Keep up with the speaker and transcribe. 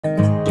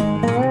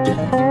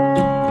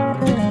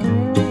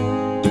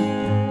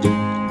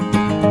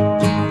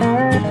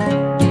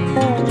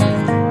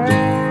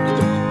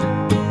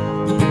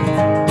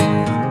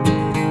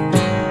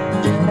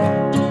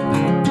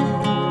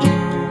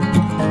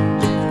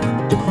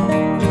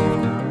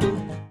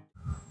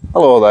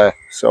Hello there.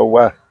 So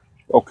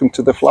welcome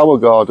to the flower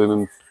garden,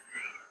 and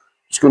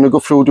just going to go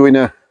through doing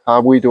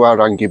how we do our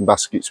hanging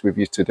baskets with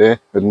you today,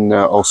 and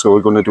also we're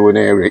going to do an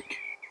aeric.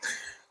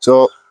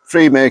 So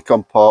 3 main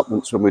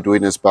compartments when we're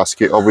doing this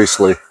basket.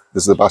 Obviously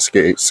there's the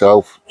basket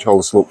itself, which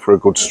always look for a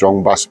good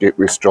strong basket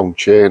with strong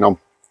chain on,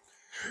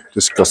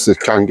 just because they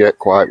can get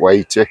quite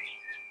weighty.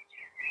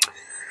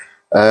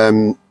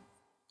 I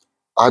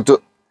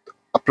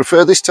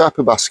prefer this type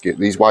of basket,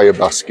 these wire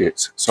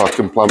baskets, so I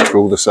can plant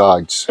through the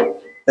sides.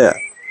 Yeah.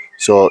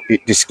 So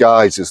it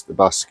disguises the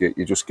basket.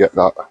 You just get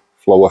that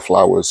flow of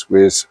flowers,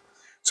 whereas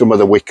some of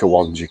the wicker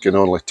ones you can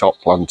only top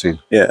plant in.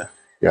 Yeah.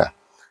 Yeah.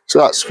 So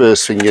that's the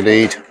first thing you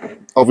need.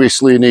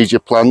 Obviously you need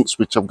your plants,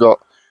 which I've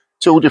got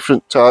 2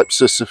 different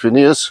types of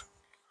Saphinias.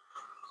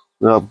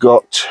 Now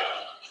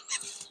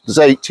there's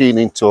 18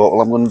 in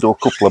total. I'm going to do a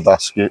couple of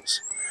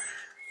baskets.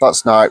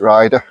 That's Night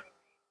Rider,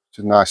 which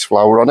is a nice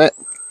flower on it.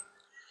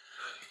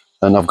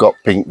 And I've got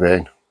Pink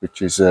Vein,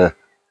 which is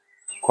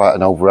quite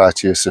an old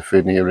variety of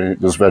Saphinia, and it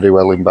does very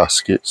well in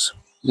baskets.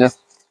 Yeah.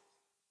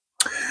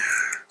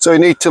 So you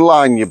need to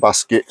line your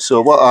basket.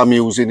 So what I'm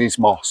using is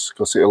moss,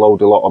 because it'll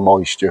hold a lot of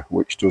moisture,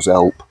 which does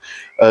help.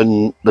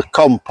 And the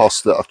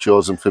compost that I've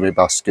chosen for my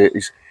basket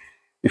is,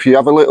 if you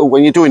have a little,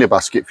 when you're doing a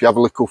basket, if you have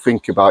a little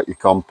think about your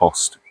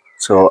compost.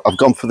 So I've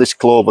gone for this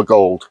Clover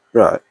Gold.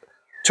 Right.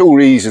 2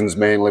 reasons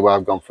mainly why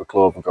I've gone for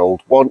Clover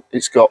Gold. One,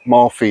 it's got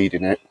more feed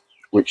in it,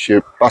 which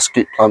your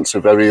basket plants are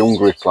very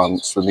hungry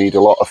plants. They need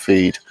a lot of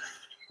feed.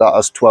 That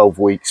has 12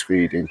 weeks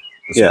feeding,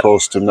 as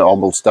opposed to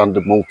normal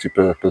standard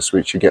multi-purpose,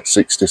 which you get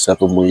 6 to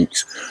 7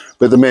 weeks.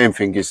 But the main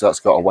thing is that's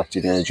got a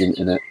wetting agent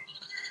in it.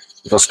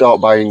 If I start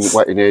buying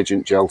wetting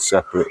agent gel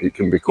separate, it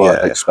can be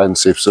quite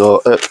expensive.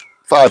 So at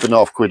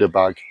 £5.50 a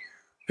bag,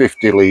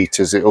 50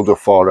 litres, it'll do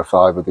 4 or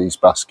 5 of these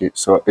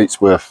baskets. So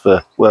it's worth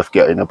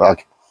getting a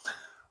bag.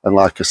 And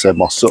like I said,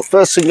 moss. So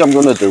first thing I'm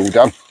going to do,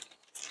 Dan,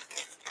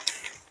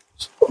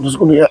 I'm just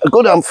going to get a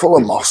good handful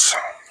of moss.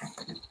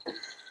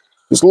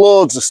 There's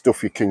loads of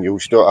stuff you can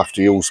use. You don't have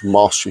to use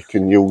moss. You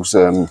can use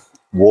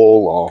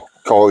wool or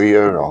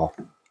coir or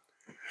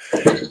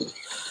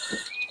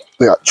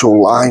the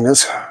actual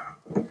liners.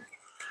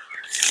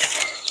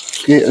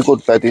 Get a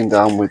good bedding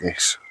down with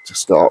this to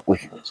start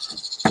with.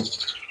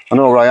 I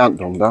know what I ain't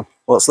done, Dan.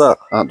 What's that?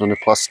 I ain't done a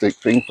plastic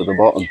thing for the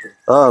bottom.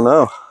 Oh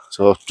no.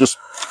 So just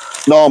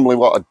normally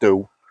what I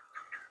do,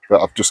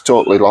 but I've just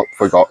totally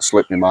forgot,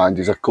 slipped my mind,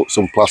 is I cut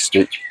some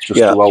plastic just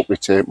to help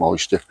retain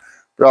moisture.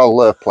 But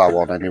I'll plough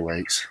on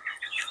anyway.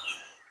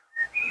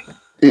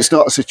 It's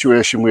not a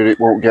situation where it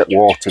won't get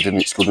watered and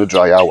it's going to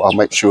dry out. I'll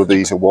make sure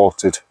these are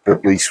watered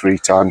at least 3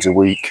 times a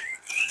week.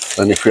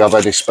 And if we have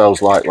any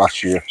spells like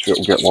last year,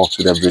 it'll get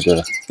watered every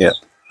day. Yeah.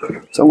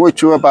 So I'm going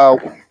to about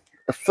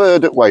 1/3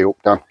 of the way up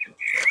now.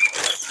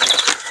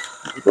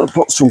 I'm going to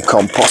put some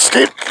compost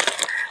in.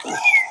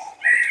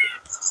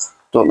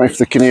 Don't know if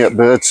they can hear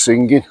birds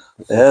singing.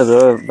 Yeah,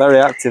 they're very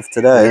active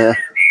today. Yeah.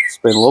 It's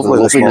been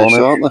lovely this morning. This,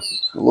 aren't they?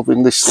 They're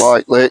loving this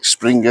like late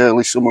spring,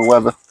 early summer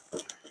weather.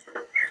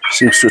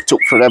 Seems to have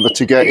took forever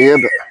to get here,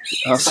 but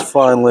that's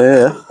finally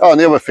here. Oh, and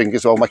the other thing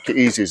as well, make it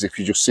easy, is if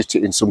you just sit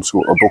it in some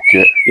sort of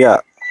bucket. Yeah.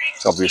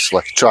 It's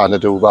obviously trying to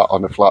do that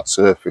on a flat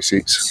surface.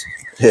 It's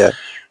Yep.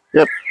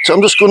 So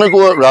I'm just going to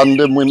go at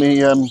random with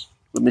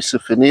my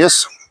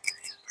Saphinias.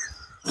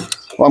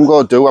 What I'm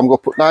going to do, I'm going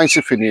to put 9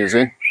 Saphinias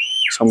in.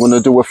 So I'm going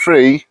to do a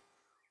 3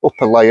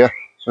 upper layer,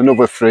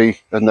 another 3,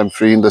 and then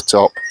 3 in the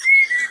top.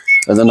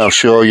 And then I'll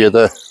show you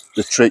the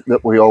trick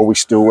that we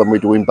always do when we're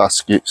doing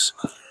baskets,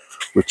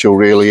 which will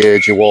really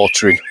aid your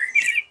watering.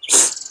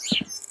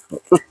 Just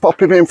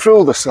pop him in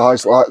through the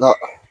sides like that.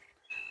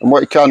 And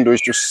what you can do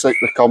is just stick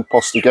the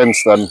compost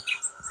against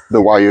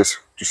the wires,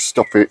 just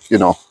stop it, you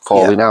know,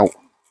 falling out.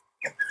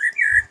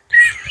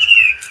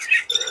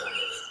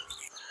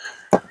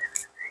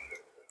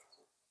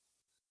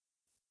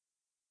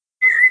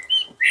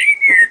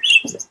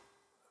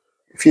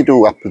 If you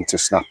do happen to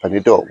snap any,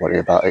 don't worry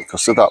about it,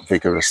 because they're that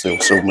vigorous, they'll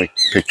suddenly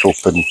pick up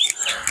and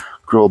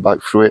grow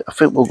back through it. I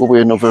think we'll go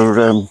with another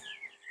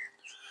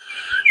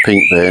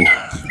Pink Vein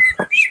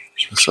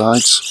the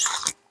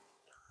sides.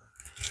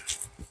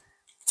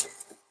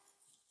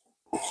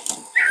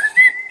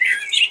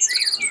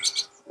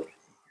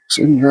 It's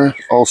in there.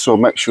 Also,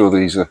 make sure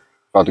these have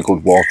had a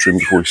good watering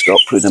before you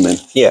start putting them in.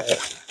 Yeah.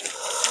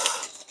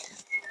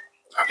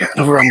 I'll get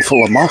another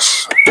handful of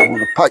moss. I'm going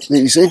to pack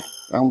these in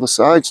down the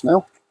sides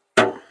now.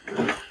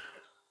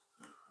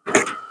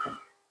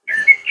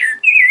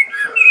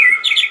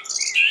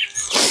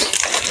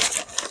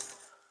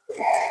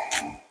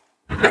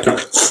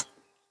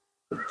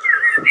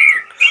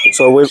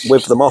 So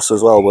with the moss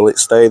as well, will it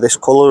stay this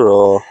colour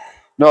or?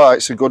 No,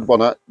 it's a good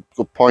one.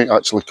 Good point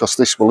actually, because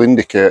this will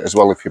indicate as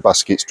well if your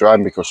basket's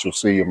drying, because you'll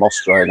see your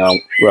moss drying out.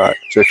 Right.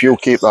 So if you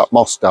keep that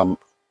moss damp,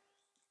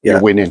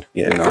 you're winning.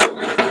 Yeah. You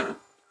know.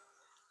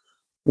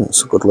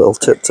 That's a good little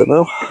tip to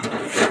know.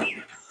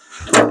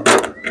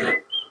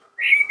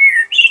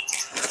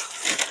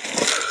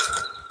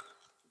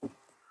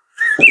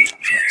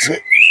 That's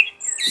it.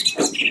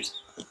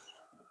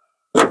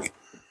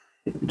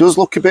 does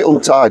look a bit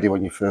untidy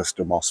when you first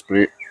do moss, but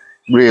it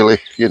really,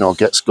 you know,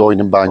 gets going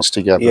and binds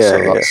together. Yeah,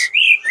 so that's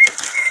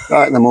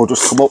right. And then we'll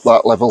just come up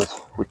that level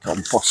with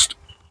compost.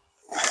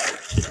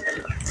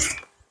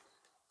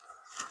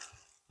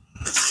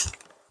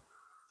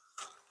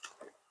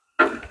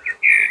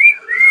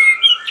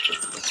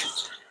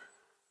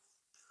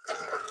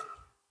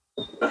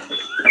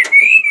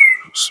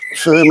 Just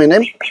firming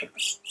him.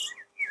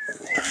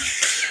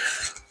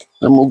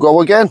 Then we'll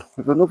go again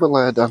with another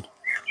layer down.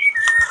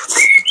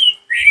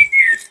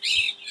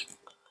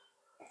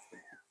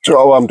 So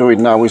all I'm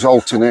doing now is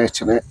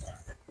alternating it.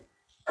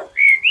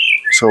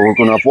 So we're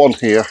going to have one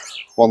here,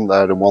 one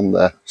there and one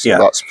there. So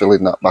that's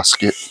filling that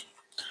basket.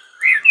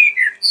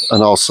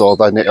 And also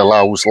then it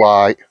allows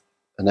light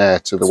and air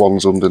to the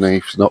ones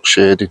underneath, not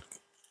shading.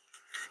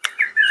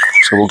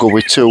 So we'll go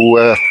with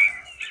 2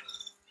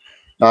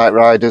 Night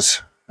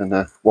Riders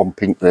and one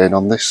pink vein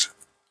on this.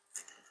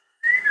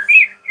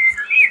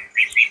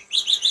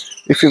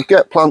 If you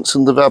get plants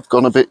and they've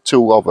gone a bit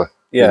too over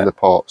in the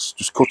pots,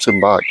 just cut them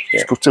back.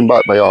 Just cut them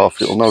back by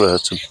half, it'll not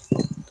hurt them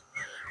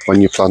when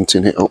you're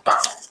planting it up.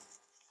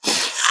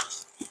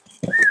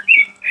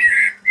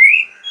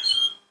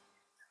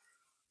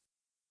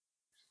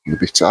 A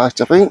bit tight,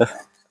 I think.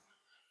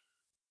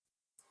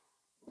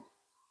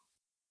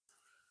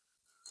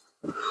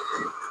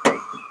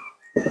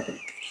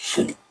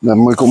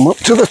 Then we come up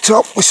to the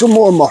top with some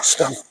more moss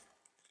down.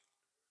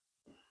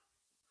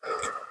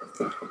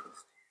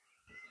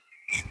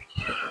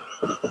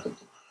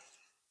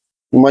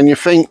 And when you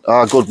think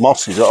our good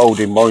mosses are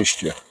holding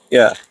moisture,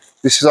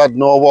 this has had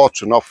no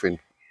water, nothing.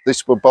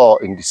 This were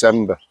bought in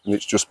December and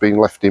it's just been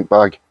left in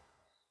bag.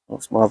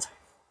 That's mad.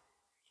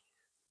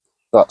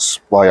 That's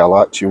why I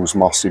like to use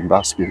moss in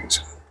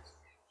baskets.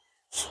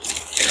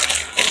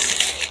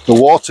 The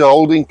water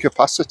holding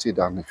capacity,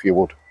 Dan, if you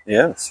would.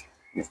 Yes.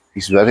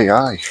 Is very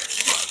high.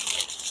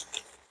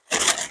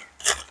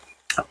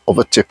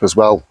 Other tip as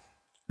well.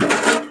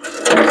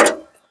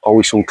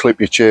 Always unclip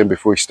your chain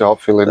before you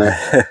start filling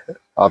it.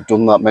 I've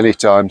done that many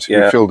times.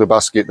 You fill the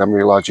basket, then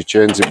realise your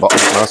chain's in the bottom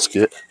of the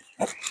basket.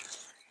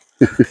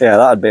 Yeah,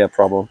 that'd be a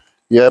problem.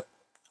 Yep.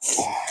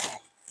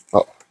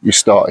 But you're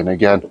starting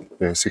again,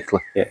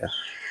 basically. Yeah.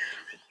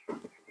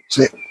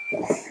 So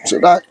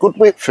that good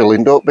whip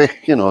filling. Don't be,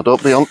 you know,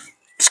 don't be on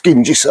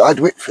skingy side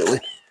whip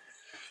filling.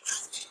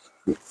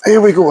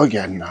 Here we go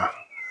again now.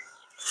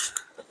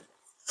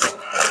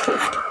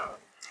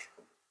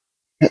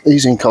 Get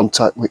these in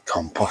contact with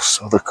compost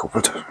so they're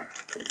covered.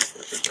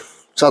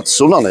 It's had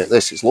sun on it,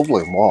 this, it's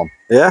lovely and warm.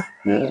 Yeah?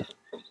 Yeah.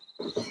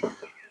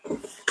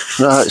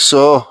 Right,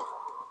 so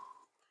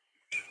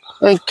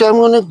I think I'm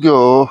going to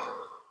go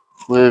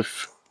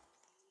with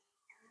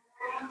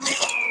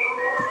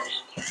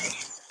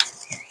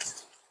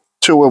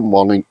 2 and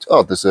 1.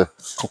 Oh, there's a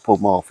couple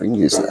more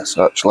thingies there,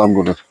 so actually I'm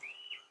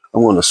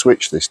going to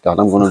switch this, Dan.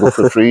 I'm going to go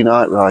for 3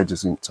 Night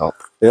Riders in top.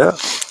 Yeah.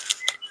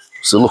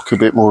 So look a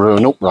bit more of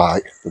an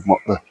upright than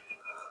what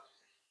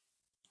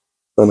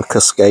a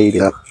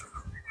cascading. Yeah.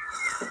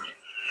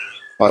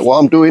 Right, what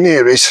I'm doing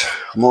here is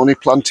I'm only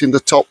planting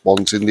the top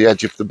ones in the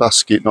edge of the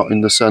basket, not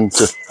in the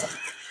centre.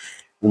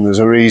 And there's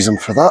a reason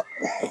for that.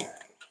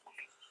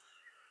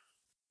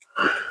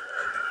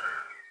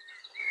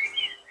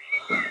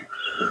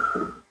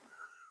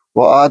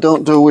 What I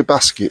don't do with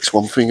baskets,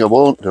 one thing I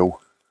won't do,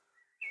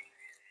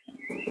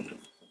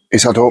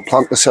 is I don't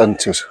plant the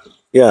centres.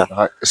 Yeah.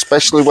 Right?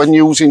 Especially when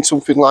using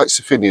something like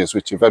Saphinias,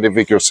 which are very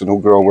vigorous and will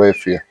grow away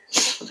for you.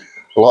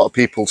 A lot of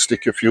people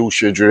stick a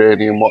fuchsia,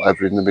 geranium,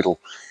 whatever in the middle.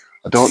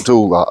 I don't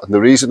do that. And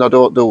the reason I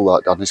don't do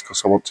that, Dan, is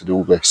because I want to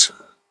do this.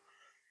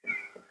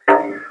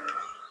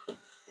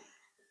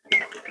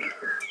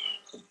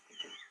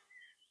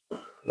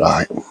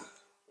 Right.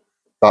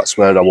 That's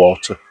where I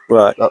water.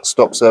 Right. That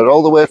stops there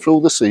all the way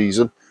through the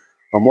season.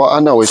 And what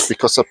I know is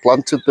because I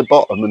planted the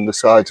bottom and the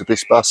sides of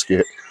this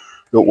basket,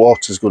 that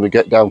water's going to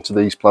get down to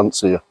these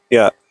plants here.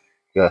 Yeah.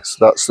 Yes,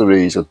 that's the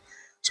reason.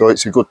 So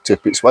it's a good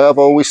tip. It's why I've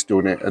always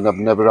done it, and I've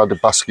never had the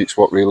baskets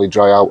what really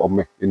dry out on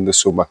me in the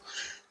summer.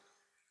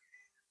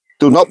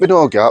 Do not be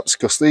no gaps,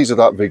 because these are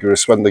that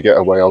vigorous. When they get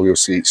away, all you'll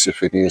see it's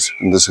Saphinias.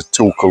 And there's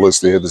 2 colours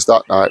there. There's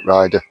that Night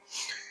Rider,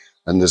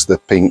 and there's the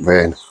pink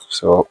vein.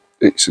 So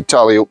it's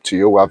entirely up to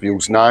you. I've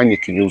used 9. You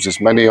can use as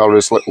many or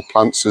as little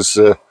plants as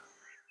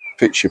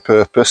fits your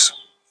purpose.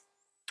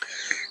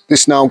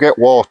 This now get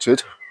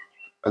watered.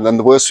 And then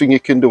the worst thing you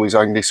can do is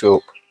hang this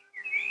up.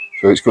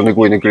 So it's going to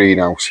go in a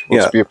greenhouse. It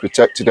must be a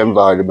protected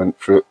environment.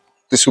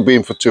 This will be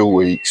in for 2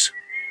 weeks,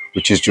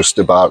 which is just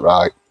about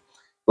right.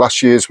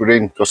 Last year's were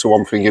in, because of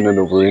one thing and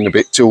another, in a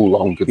bit too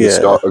long, and they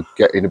started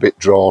getting a bit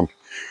drawn.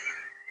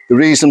 The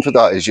reason for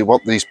that is you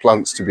want these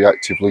plants to be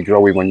actively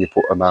growing when you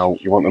put them out.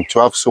 You want them to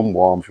have some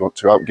warmth, you want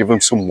to give them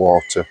some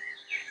water.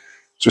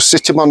 Just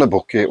sit them on a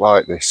bucket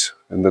like this,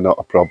 and they're not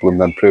a problem.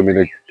 Then put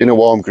them in a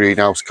warm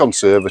greenhouse,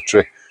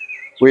 conservatory,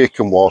 where you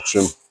can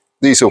water them.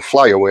 These will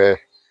fly away,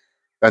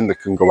 then they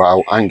can go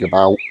out, hang them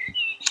out.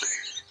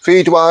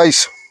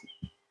 Feed-wise,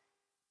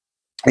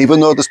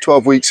 even though there's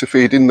 12 weeks of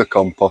feed in the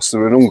compost,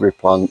 they're hungry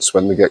plants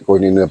when they get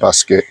going in the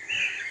basket.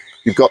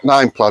 you've got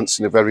 9 plants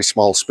in a very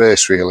small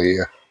space really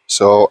here.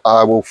 So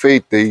I will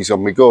feed these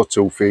on my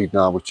go-to feed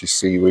now, which is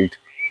seaweed.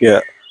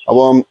 Yeah. I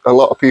want a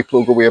lot of people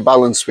who go with a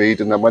balanced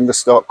feed, and then when they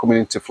start coming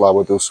into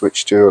flower, they'll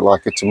switch to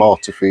like a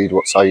tomato feed,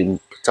 what's high in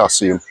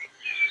potassium.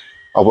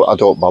 I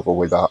don't bother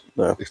with that.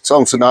 No. It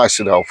sounds nice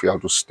and healthy. I'll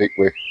just stick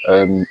with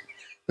a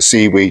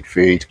seaweed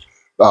feed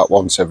about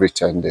once every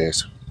 10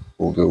 days.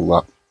 We'll do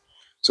that.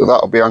 So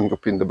that'll be hung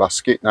up in the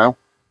basket now.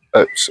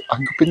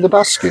 Hung up in the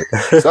basket?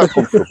 Where's that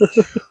come from?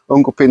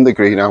 Hung up in the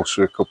greenhouse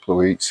for a couple of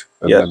weeks,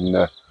 and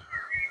then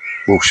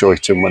we'll show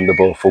it them when they're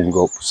both hung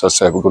up. So I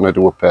say we're going to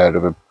do a pair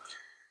of them.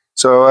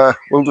 So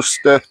we'll just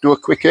do a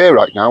quick air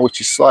right now, which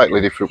is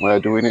slightly different way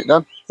of doing it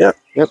then. Yep.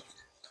 Yep.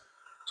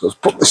 So let's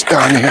put this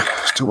down here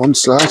to one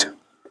side.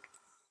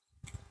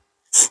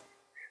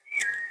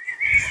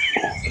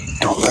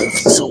 Don't let it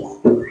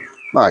fizzle.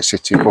 Nice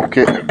city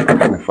bucket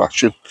in a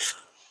fashion.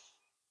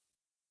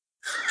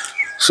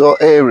 So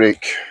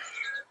Eric,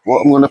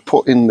 what I'm going to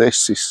put in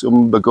this is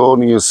some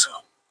begonias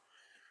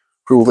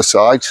through the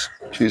sides.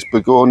 These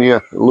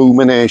begonia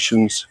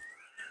illuminations,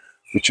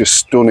 which are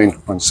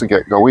stunning once they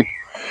get going.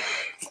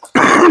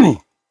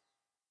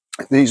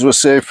 These were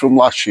saved from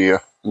last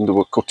year, and there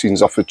were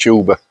cuttings off a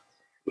tuber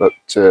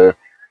that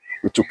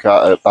we took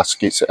out of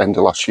baskets at the end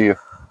of last year.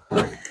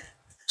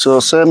 So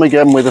same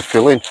again with the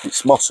filling,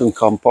 it's moss and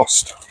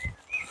compost.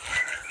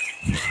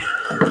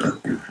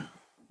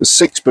 There's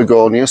 6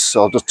 begonias,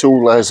 so the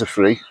 2 layers are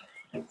free.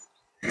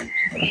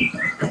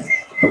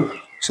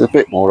 It's a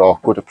bit more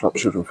awkward, I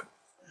perhaps should have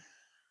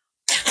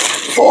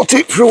thought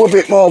it through a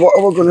bit more, what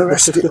are we going to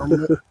rest it on?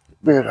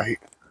 Be right.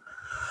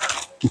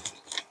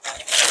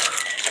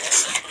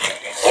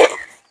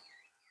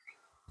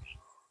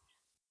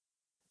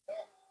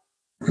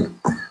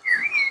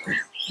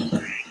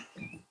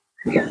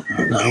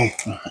 Now,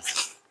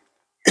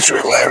 it's a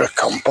layer of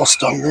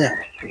compost on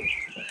there.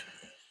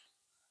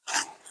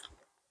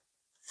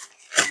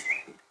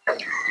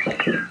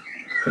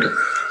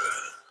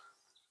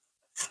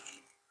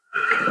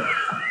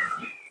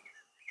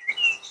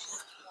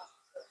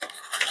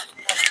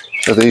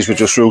 So these were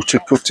just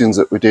rooted cuttings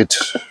that we did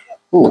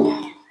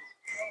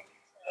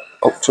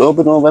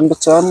October, November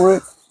time, were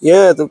it?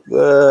 Yeah, they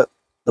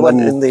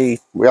went in the...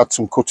 We had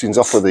some cuttings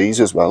off of these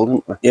as well,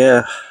 didn't we?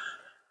 Yeah.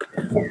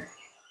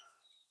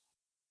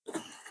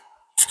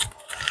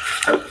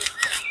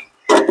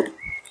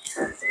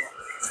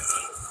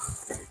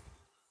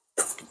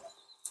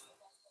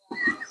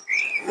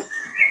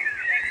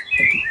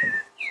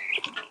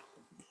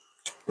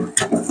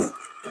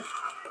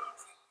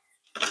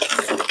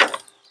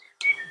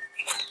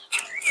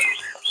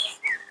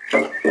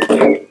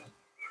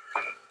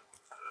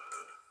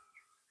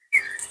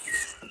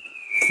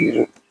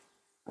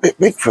 A bit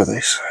big for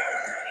this.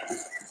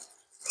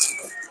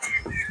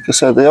 Like I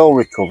said, they all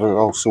recover, they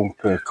all soon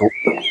perk up.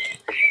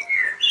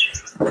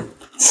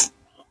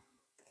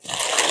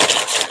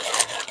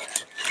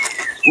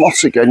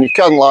 Moss again, you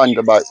can line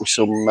the back with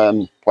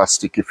some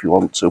plastic if you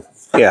want to.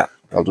 Yeah.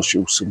 I'll just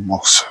use some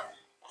moss.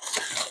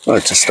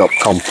 Right, to stop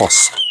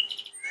compost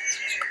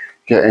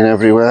getting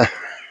everywhere.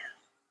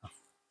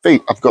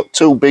 I've got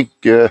 2 big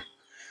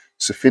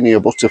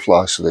Saphinia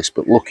butterflies for this,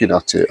 but looking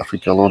at it, I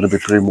think I'll only be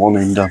putting 1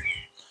 in down.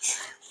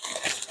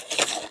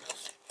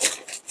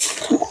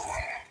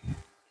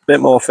 Bit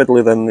more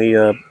fiddly than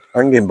the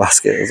hanging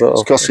basket as well.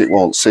 It's because it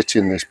won't sit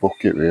in this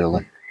bucket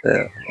really.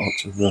 Yeah.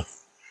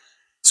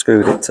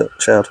 Screwed it to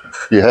shed.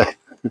 Yeah.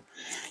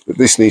 But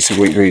this needs to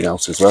go in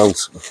greenhouse as well.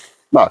 So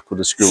I could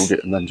have screwed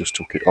it and then just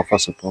took it off, I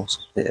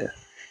suppose. Yeah.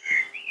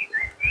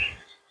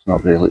 It's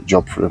not really a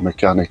job for a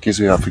mechanic, is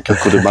it? I think I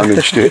could have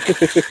managed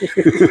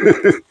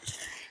it.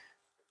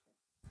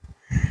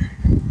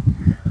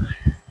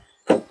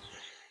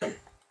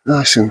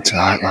 Nice and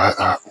tight like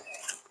that.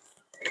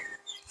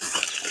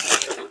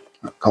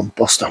 That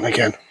compost on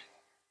again.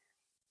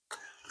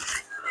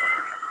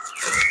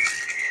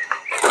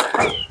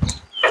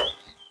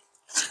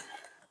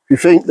 If you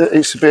think that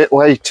it's a bit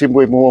weighting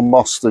with more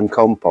moss than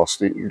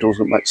compost, it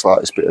doesn't make the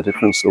slightest bit of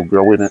difference, they'll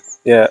grow in it.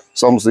 Yeah.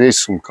 As long as there is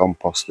some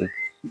composting.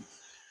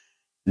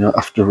 You don't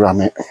have to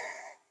ram it.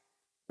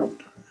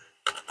 Don't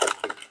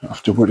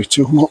have to worry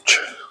too much.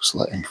 Just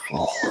let him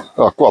fall.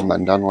 Oh, go on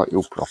then, Dan, let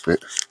you prop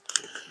it.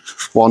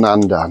 1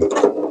 hand, Dan.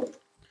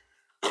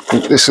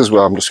 This is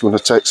where I'm just going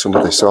to take some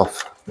of this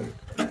off,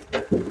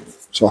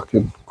 so I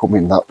can come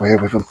in that way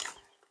with them.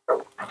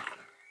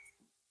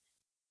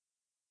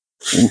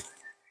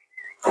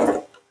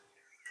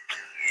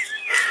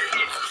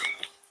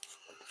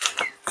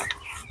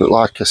 But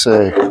like I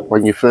say,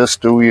 when you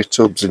first do your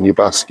tubs and your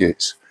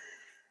baskets,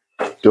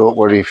 don't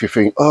worry if you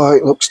think, oh,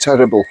 it looks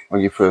terrible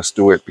when you first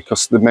do it,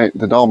 because they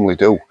normally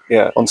do.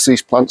 Yeah. Once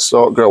these plants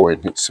start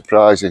growing, it's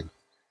surprising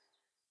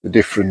the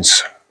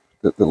difference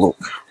that they look.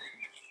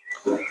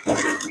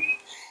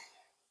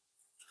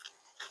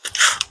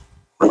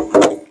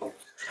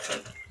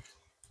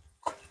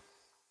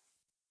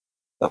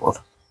 That one.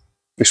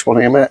 This one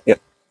here, mate?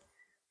 Yep.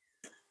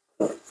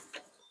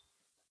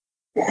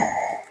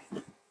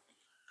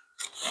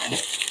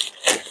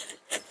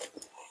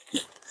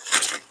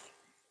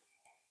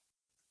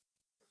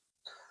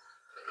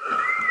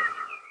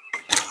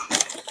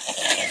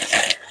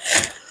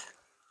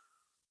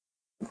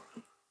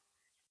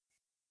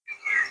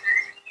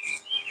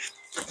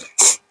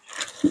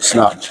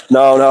 snatch?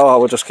 No, I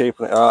was just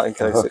keeping it out in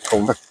case it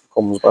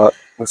comes back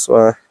this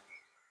way.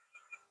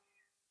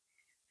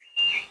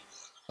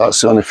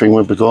 That's the only thing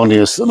with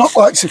begonias. They're not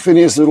like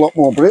Siphinias, they're a lot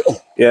more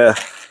brittle. Yeah.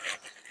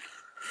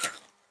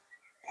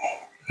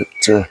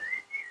 But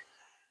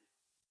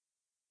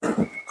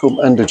come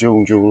end of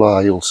June,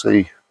 July, you'll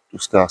see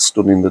just how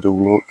stunning they do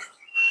look.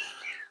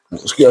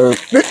 Let's get a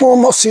bit more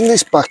moss in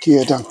this back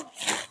here, Dan.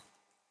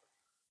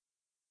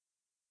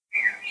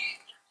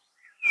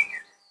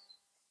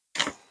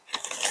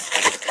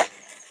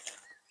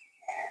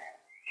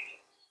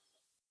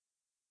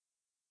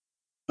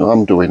 What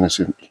I'm doing is,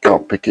 you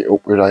can't pick it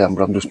up where I am,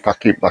 but I'm just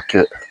packing it back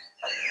at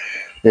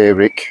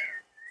Eric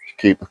to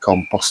keep the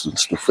compost and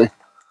stuff in.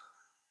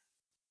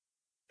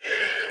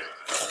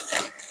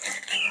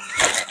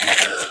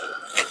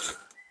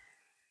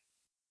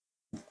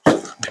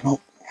 Come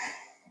up.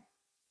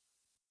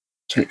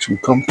 Take some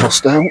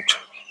compost out.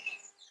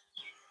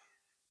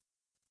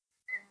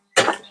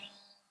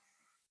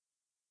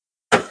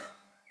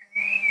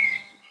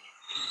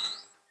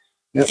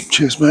 Yep,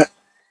 cheers mate.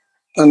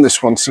 And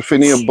this one's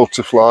Saphinia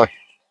Butterfly.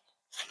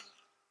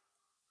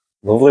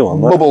 Lovely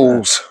one.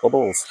 Bubbles.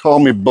 Bubbles. Call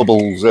me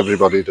Bubbles,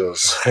 everybody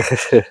does.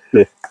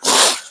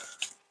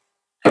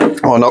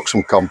 I'll knock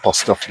some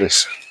compost off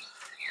this.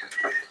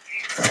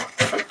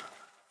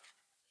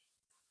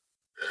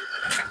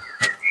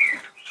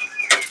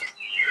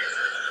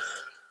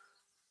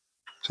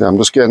 So I'm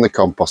just getting the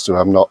compost and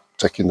I'm not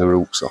taking the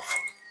roots off.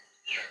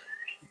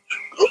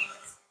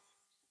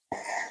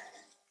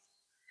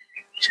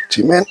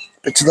 Sit him in,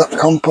 bit of that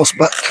compost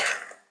back.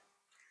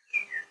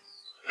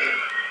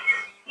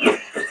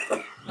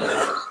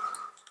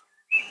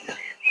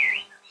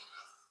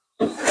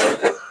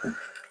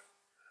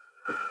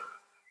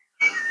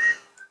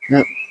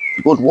 Yep,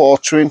 good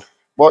watering.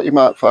 What you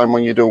might find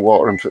when you do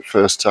watering for the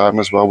first time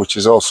as well, which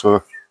is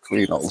also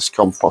clean all this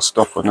compost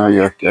off when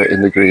you get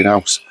in the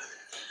greenhouse,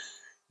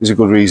 is a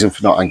good reason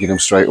for not hanging them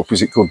straight up,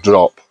 is it could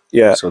drop.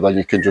 Yeah. So then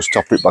you can just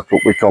top it back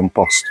up with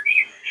compost.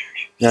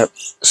 Yep,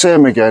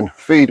 same again,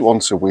 feed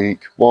once a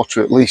week,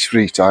 water at least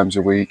 3 times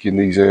a week in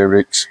these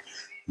Erics,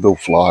 they'll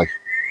fly.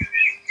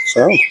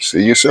 So,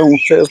 see you soon.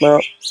 Cheers,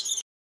 mate.